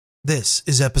This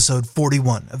is episode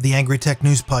 41 of the Angry Tech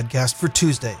News Podcast for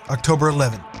Tuesday, October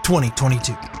 11,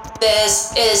 2022.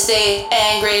 This is the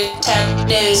Angry Tech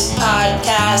News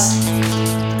Podcast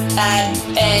at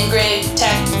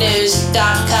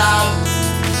angrytechnews.com.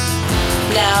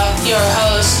 Now your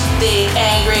host, the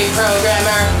Angry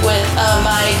Programmer with a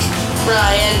mic,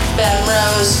 Ryan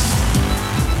Bemrose.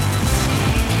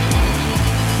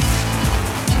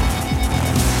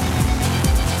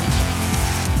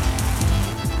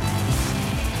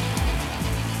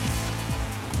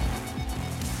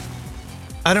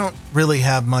 I don't really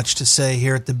have much to say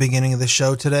here at the beginning of the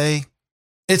show today.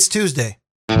 It's Tuesday.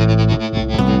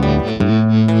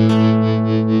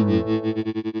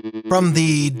 From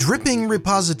the Dripping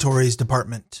Repositories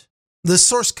Department, the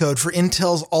source code for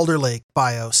Intel's Alder Lake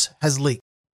BIOS has leaked.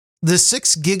 The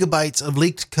 6 gigabytes of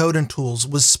leaked code and tools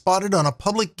was spotted on a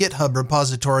public GitHub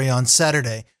repository on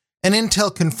Saturday, and Intel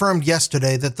confirmed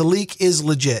yesterday that the leak is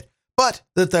legit, but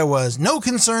that there was no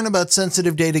concern about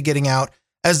sensitive data getting out,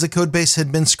 as the codebase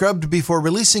had been scrubbed before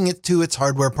releasing it to its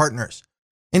hardware partners.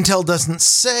 Intel doesn't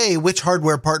say which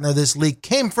hardware partner this leak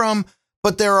came from,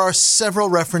 but there are several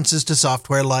references to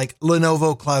software like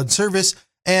Lenovo Cloud Service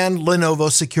and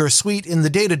Lenovo Secure Suite in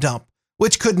the data dump,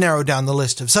 which could narrow down the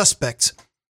list of suspects.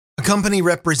 A company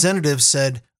representative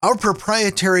said, "Our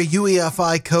proprietary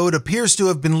UEFI code appears to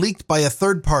have been leaked by a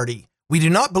third party. We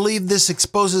do not believe this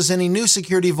exposes any new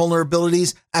security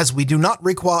vulnerabilities, as we do not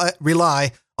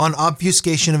rely on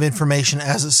obfuscation of information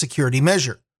as a security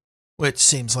measure," which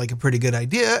seems like a pretty good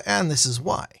idea, and this is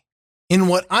why. In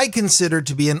what I consider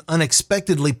to be an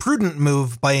unexpectedly prudent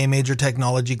move by a major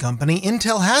technology company,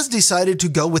 Intel has decided to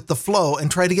go with the flow and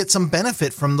try to get some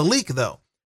benefit from the leak, though.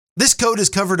 This code is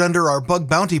covered under our bug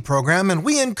bounty program, and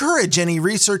we encourage any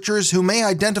researchers who may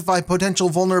identify potential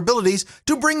vulnerabilities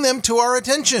to bring them to our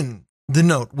attention, the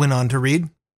note went on to read.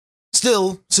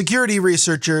 Still, security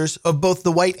researchers of both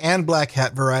the white and black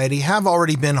hat variety have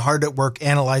already been hard at work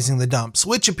analyzing the dumps,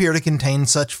 which appear to contain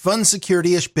such fun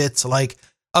security-ish bits like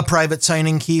a private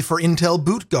signing key for Intel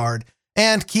Boot Guard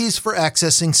and keys for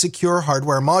accessing secure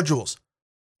hardware modules.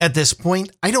 At this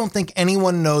point, I don't think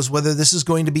anyone knows whether this is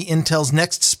going to be Intel's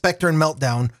next Spectre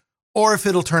meltdown or if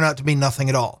it'll turn out to be nothing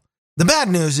at all. The bad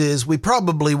news is we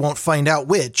probably won't find out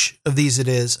which of these it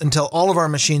is until all of our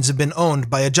machines have been owned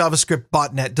by a JavaScript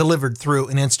botnet delivered through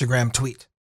an Instagram tweet.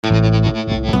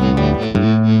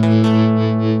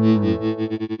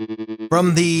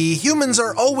 From the Humans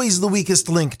Are Always the Weakest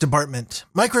Link department,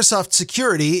 Microsoft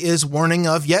Security is warning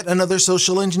of yet another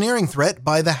social engineering threat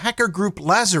by the hacker group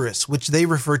Lazarus, which they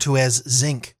refer to as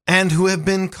Zinc, and who have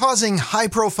been causing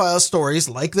high-profile stories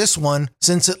like this one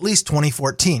since at least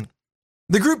 2014.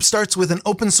 The group starts with an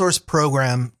open-source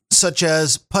program such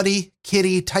as PuTTY,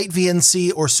 Kitty,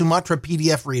 TightVNC, or Sumatra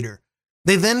PDF Reader.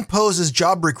 They then pose as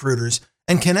job recruiters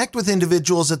and connect with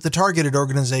individuals at the targeted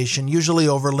organization, usually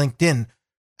over LinkedIn.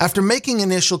 After making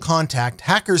initial contact,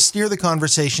 hackers steer the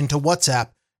conversation to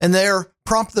WhatsApp and there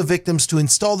prompt the victims to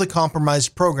install the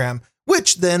compromised program,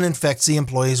 which then infects the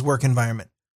employee's work environment.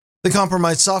 The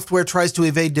compromised software tries to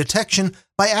evade detection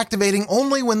by activating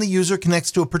only when the user connects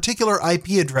to a particular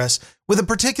IP address with a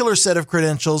particular set of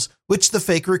credentials which the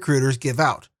fake recruiters give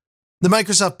out. The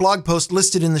Microsoft blog post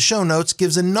listed in the show notes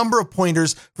gives a number of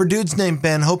pointers for dudes named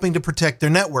Ben hoping to protect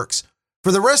their networks.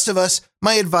 For the rest of us,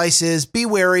 my advice is be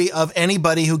wary of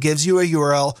anybody who gives you a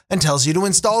URL and tells you to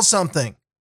install something.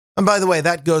 And by the way,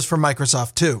 that goes for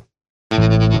Microsoft too.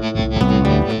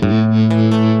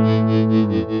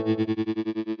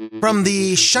 From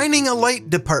the Shining a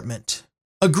Light department,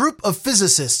 a group of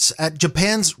physicists at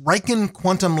Japan's Riken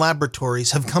Quantum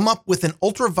Laboratories have come up with an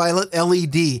ultraviolet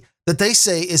LED that they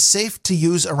say is safe to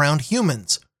use around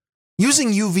humans.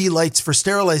 Using UV lights for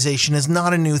sterilization is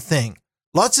not a new thing.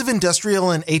 Lots of industrial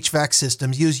and HVAC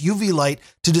systems use UV light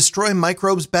to destroy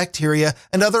microbes, bacteria,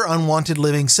 and other unwanted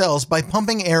living cells by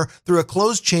pumping air through a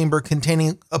closed chamber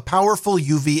containing a powerful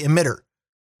UV emitter.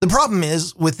 The problem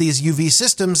is with these UV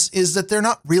systems is that they're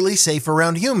not really safe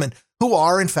around humans, who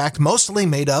are in fact mostly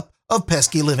made up of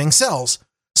pesky living cells.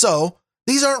 So,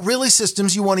 these aren't really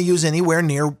systems you want to use anywhere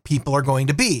near people are going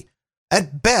to be.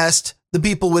 At best, the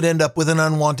people would end up with an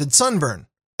unwanted sunburn.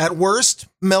 At worst,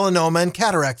 melanoma and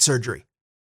cataract surgery.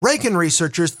 Riken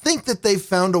researchers think that they've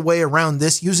found a way around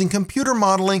this using computer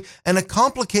modeling and a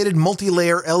complicated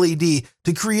multi-layer LED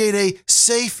to create a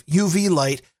safe UV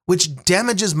light which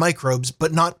damages microbes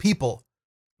but not people.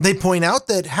 They point out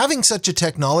that having such a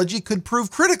technology could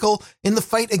prove critical in the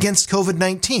fight against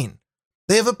COVID-19.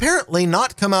 They have apparently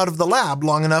not come out of the lab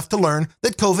long enough to learn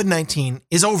that COVID-19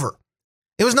 is over.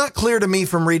 It was not clear to me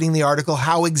from reading the article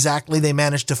how exactly they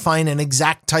managed to find an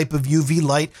exact type of UV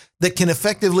light that can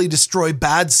effectively destroy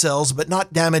bad cells but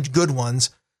not damage good ones.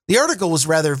 The article was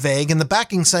rather vague, and the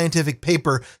backing scientific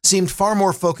paper seemed far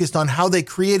more focused on how they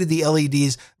created the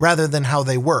LEDs rather than how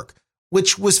they work,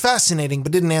 which was fascinating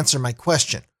but didn't answer my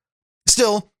question.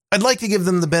 Still, I'd like to give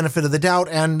them the benefit of the doubt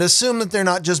and assume that they're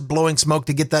not just blowing smoke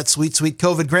to get that sweet, sweet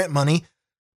COVID grant money.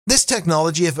 This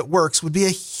technology, if it works, would be a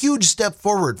huge step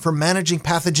forward for managing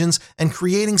pathogens and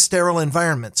creating sterile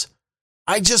environments.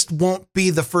 I just won't be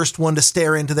the first one to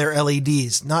stare into their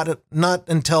LEDs, not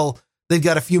until they've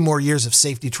got a few more years of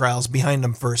safety trials behind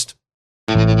them first.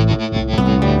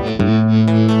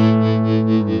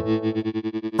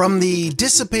 From the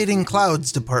Dissipating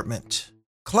Clouds Department,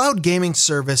 cloud gaming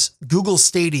service Google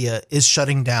Stadia is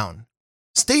shutting down.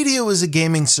 Stadia is a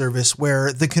gaming service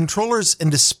where the controllers and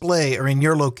display are in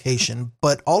your location,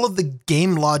 but all of the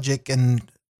game logic and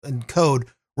code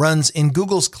runs in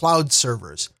Google's cloud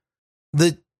servers.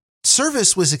 The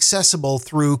service was accessible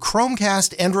through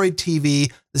Chromecast, Android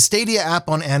TV, the Stadia app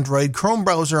on Android, Chrome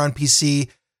browser on PC,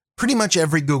 pretty much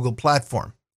every Google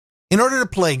platform. In order to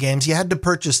play games, you had to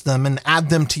purchase them and add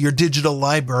them to your digital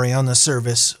library on the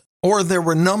service, or there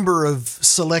were a number of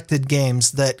selected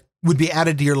games that would be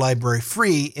added to your library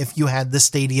free if you had the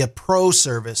Stadia Pro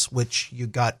service, which you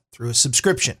got through a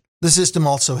subscription. The system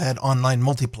also had online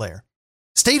multiplayer.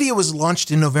 Stadia was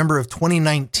launched in November of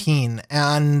 2019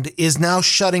 and is now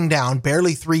shutting down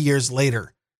barely 3 years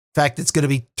later. In fact, it's going to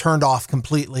be turned off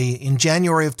completely in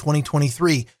January of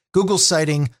 2023, Google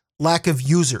citing lack of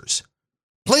users.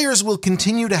 Players will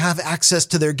continue to have access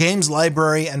to their games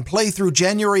library and play through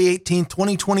January 18,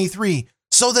 2023,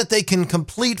 so that they can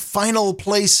complete final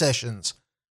play sessions.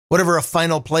 Whatever a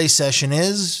final play session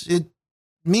is, it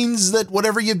means that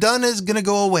whatever you've done is going to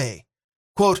go away.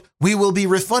 Quote, "We will be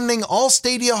refunding all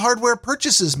Stadia hardware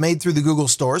purchases made through the Google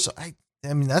Store," so I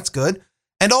mean, that's good,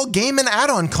 "and all game and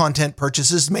add-on content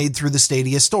purchases made through the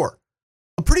Stadia Store."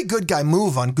 A pretty good guy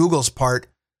move on Google's part,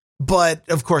 but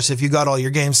of course, if you got all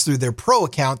your games through their Pro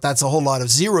account, that's a whole lot of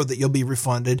zero that you'll be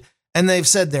refunded, and they've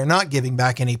said they're not giving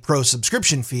back any Pro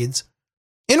subscription feeds.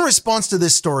 In response to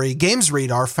this story, Games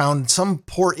Radar found some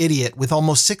poor idiot with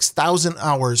almost 6,000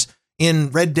 hours in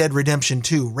Red Dead Redemption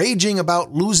 2 raging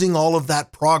about losing all of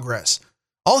that progress.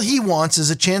 All he wants is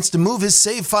a chance to move his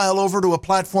save file over to a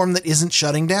platform that isn't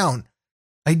shutting down.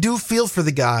 I do feel for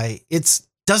the guy. It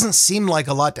doesn't seem like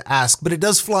a lot to ask, but it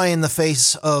does fly in the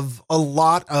face of a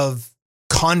lot of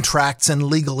contracts and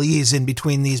legalese in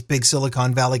between these big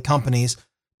Silicon Valley companies.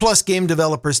 Plus, game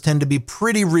developers tend to be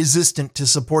pretty resistant to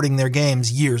supporting their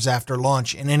games years after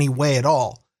launch in any way at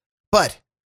all. But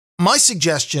my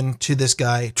suggestion to this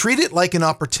guy, treat it like an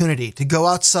opportunity to go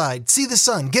outside, see the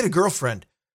sun, get a girlfriend.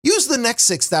 Use the next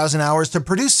 6,000 hours to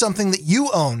produce something that you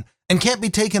own and can't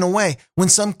be taken away when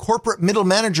some corporate middle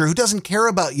manager who doesn't care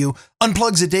about you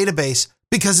unplugs a database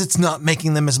because it's not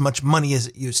making them as much money as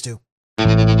it used to.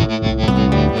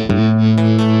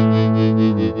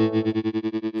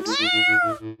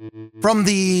 From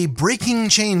the Breaking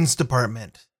Chains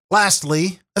Department.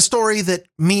 Lastly, a story that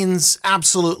means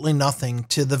absolutely nothing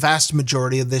to the vast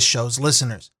majority of this show's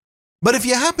listeners. But if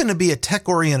you happen to be a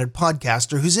tech-oriented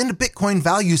podcaster who's into Bitcoin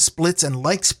value splits and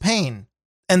likes pain,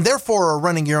 and therefore are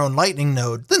running your own Lightning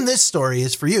node, then this story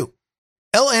is for you.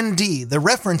 LND, the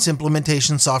reference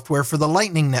implementation software for the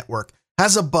Lightning Network,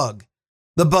 has a bug.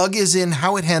 The bug is in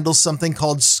how it handles something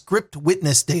called script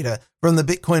witness data from the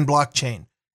Bitcoin blockchain,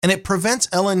 and it prevents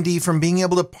LND from being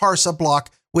able to parse a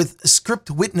block with script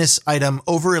witness item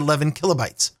over 11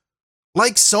 kilobytes.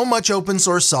 Like so much open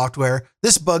source software,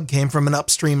 this bug came from an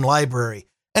upstream library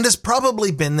and has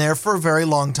probably been there for a very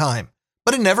long time,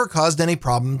 but it never caused any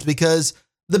problems because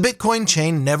the Bitcoin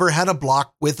chain never had a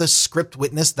block with a script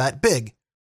witness that big.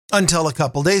 Until a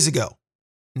couple days ago.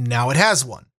 Now it has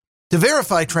one. To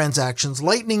verify transactions,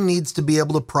 Lightning needs to be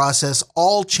able to process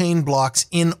all chain blocks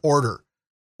in order.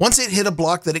 Once it hit a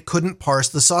block that it couldn't parse,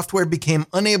 the software became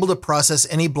unable to process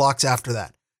any blocks after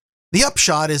that. The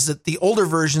upshot is that the older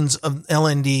versions of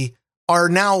LND are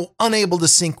now unable to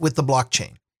sync with the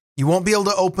blockchain. You won't be able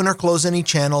to open or close any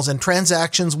channels, and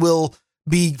transactions will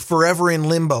be forever in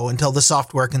limbo until the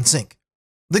software can sync.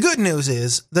 The good news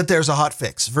is that there's a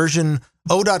hotfix, version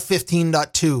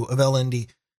 0.15.2 of LND.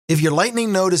 If your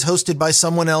Lightning node is hosted by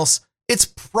someone else, it's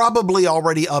probably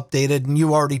already updated and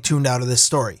you already tuned out of this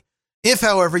story. If,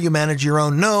 however, you manage your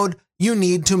own node, you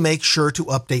need to make sure to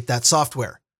update that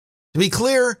software. To be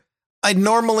clear, I'd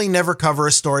normally never cover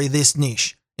a story this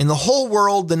niche. In the whole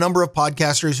world, the number of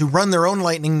podcasters who run their own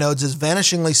Lightning nodes is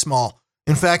vanishingly small.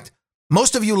 In fact,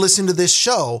 most of you listen to this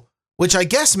show, which I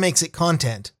guess makes it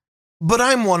content. But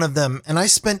I'm one of them, and I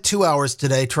spent 2 hours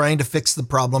today trying to fix the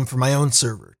problem for my own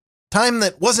server. Time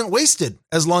that wasn't wasted,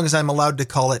 as long as I'm allowed to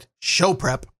call it show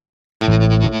prep.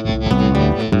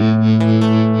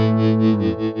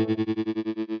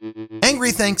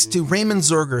 Angry thanks to Raymond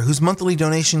Zorger, whose monthly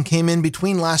donation came in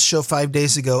between last show 5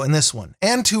 days ago and this one,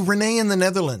 and to Renee in the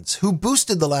Netherlands, who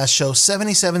boosted the last show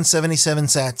 7777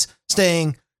 sats,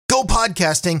 saying, "Go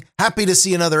podcasting, happy to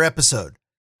see another episode."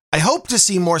 I hope to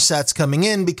see more sats coming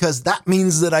in because that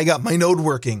means that I got my node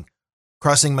working.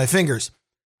 Crossing my fingers.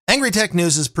 Angry Tech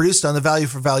News is produced on the value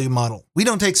for value model. We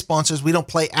don't take sponsors, we don't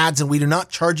play ads, and we do not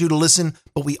charge you to listen,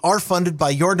 but we are funded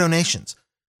by your donations.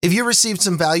 If you received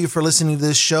some value for listening to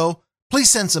this show, please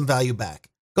send some value back.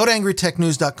 Go to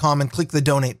angrytechnnews.com and click the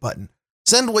donate button.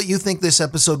 Send what you think this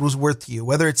episode was worth to you,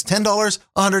 whether it's $10,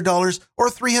 $100, or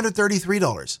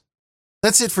 $333.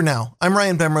 That's it for now. I'm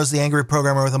Ryan Bemrose, the Angry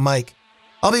Programmer with a mic.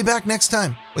 I'll be back next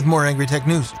time with more Angry Tech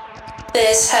News.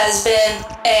 This has been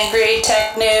Angry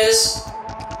Tech News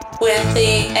with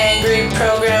the Angry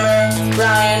Programmer,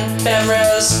 Ryan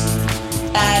Bemrose,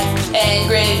 at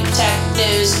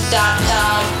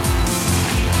angrytechnews.com.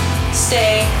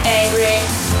 Stay angry.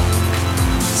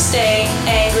 Stay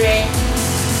angry.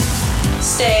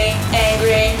 Stay angry.